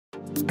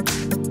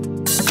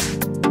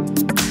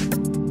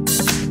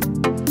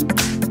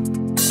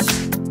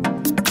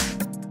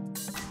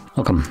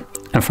Welcome.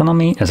 In front of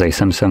me is a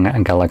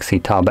Samsung Galaxy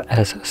Tab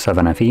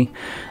S7 FE,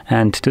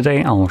 and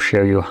today I'll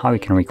show you how you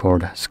can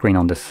record screen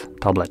on this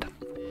tablet.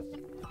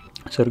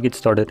 So to get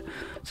started,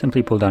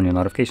 simply pull down your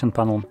notification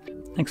panel,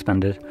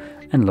 expand it,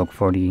 and look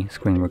for the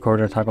screen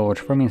recorder toggle, which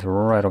for me is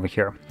right over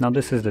here. Now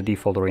this is the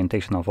default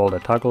orientation of all the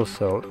toggles,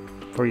 so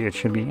for you it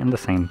should be in the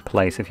same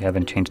place if you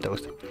haven't changed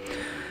those.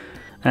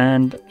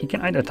 And you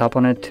can either tap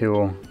on it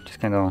to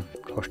just kind of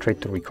go straight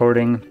to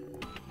recording.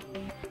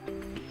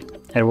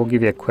 It will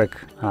give you a quick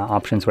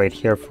options right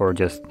here for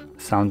just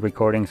sound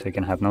recording, so you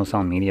can have no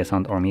sound, media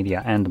sound, or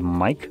media and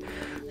mic.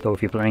 Though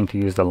if you're planning to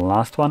use the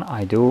last one,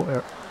 I do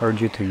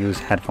urge you to use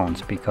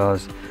headphones,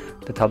 because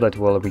the tablet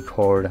will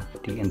record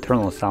the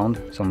internal sound,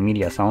 so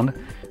media sound,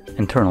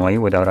 internally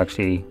without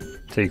actually,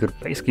 so you could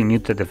basically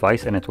mute the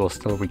device and it will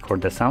still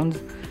record the sounds.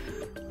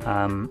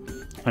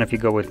 And if you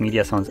go with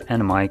media sounds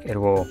and mic, it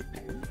will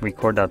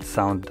record that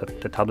sound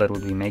that the tablet will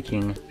be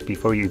making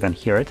before you even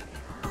hear it.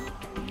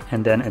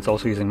 And then it's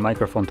also using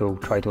microphone to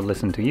try to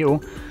listen to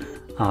you,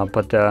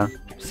 but the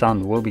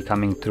sound will be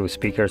coming through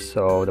speakers,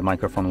 so the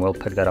microphone will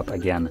pick that up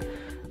again,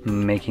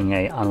 making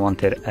a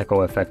unwanted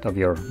echo effect of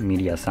your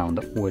media sound,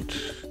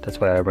 which that's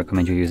why I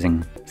recommend you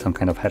using some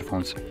kind of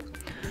headphones.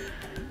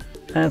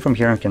 And from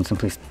here you can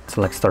simply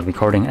select start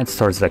recording. It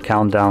starts the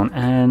countdown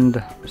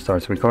and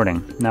starts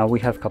recording. Now we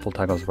have a couple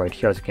toggles right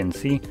here, as you can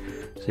see,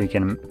 so you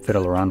can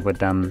fiddle around with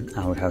them.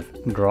 We have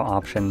draw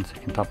options,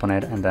 you can tap on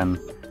it and then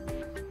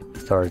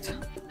start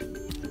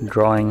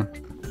drawing.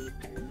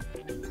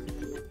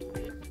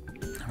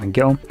 There we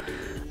go.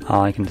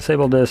 I can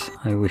disable this.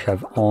 We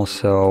have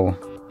also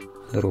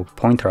a little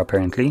pointer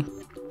apparently,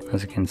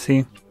 as you can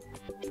see.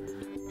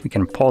 We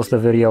can pause the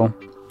video.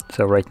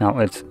 So right now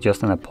it's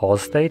just in a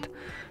pause state.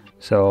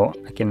 So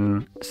I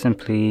can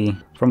simply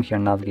from here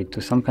navigate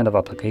to some kind of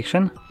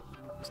application.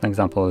 As an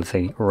example, let's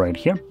say right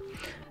here.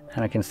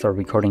 And I can start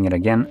recording it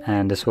again,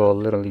 and this will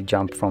literally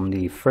jump from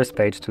the first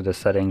page to the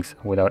settings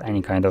without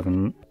any kind of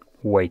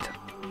wait.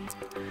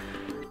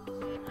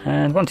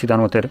 And once you're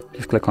done with it,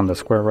 just click on the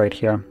square right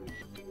here.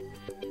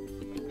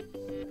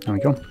 There we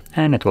go,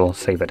 and it will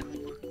save it.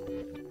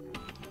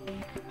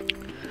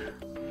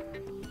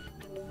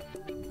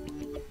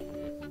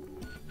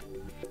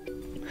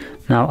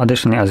 Now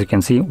additionally, as you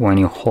can see, when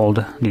you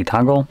hold the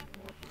toggle,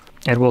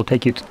 it will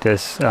take you to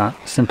this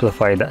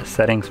simplified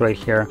settings right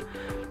here.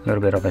 A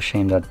little bit of a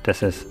shame that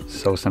this is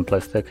so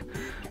simplistic.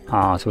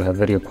 So we have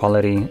video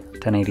quality,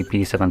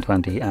 1080p,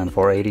 720 and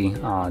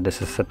 480.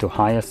 This is set to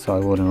highest, so I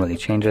wouldn't really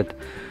change it.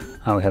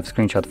 We have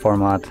screenshot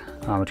format,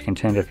 which you can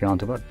change if you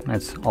want to, but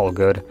it's all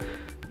good.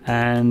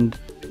 And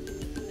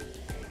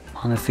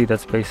honestly,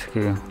 that's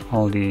basically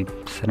all the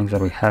settings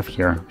that we have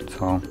here.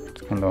 So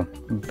it's kind of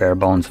bare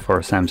bones for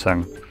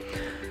Samsung.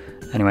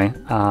 Anyway,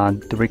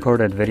 the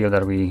recorded video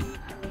that we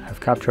have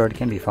captured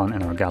can be found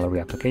in our gallery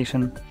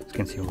application. As you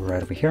can see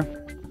right over here.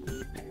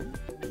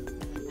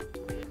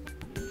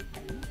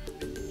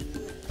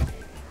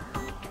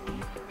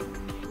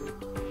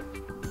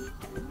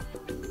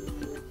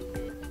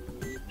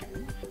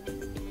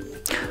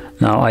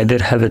 Now I did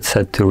have it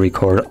set to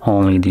record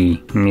only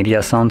the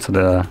media sound, so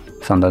the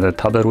sound that the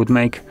tablet would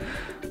make,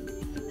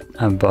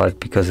 but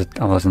because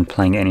I wasn't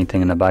playing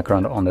anything in the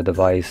background on the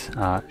device,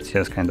 it's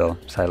just kind of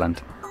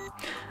silent.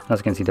 As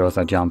you can see, there was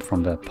a jump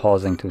from the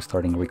pausing to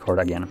starting record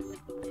again.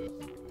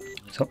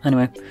 So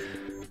anyway,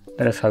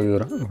 that is how you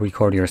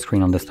record your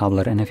screen on this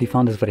tablet, and if you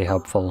found this very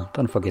helpful,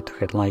 don't forget to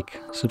hit like,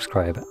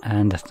 subscribe,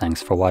 and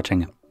thanks for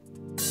watching.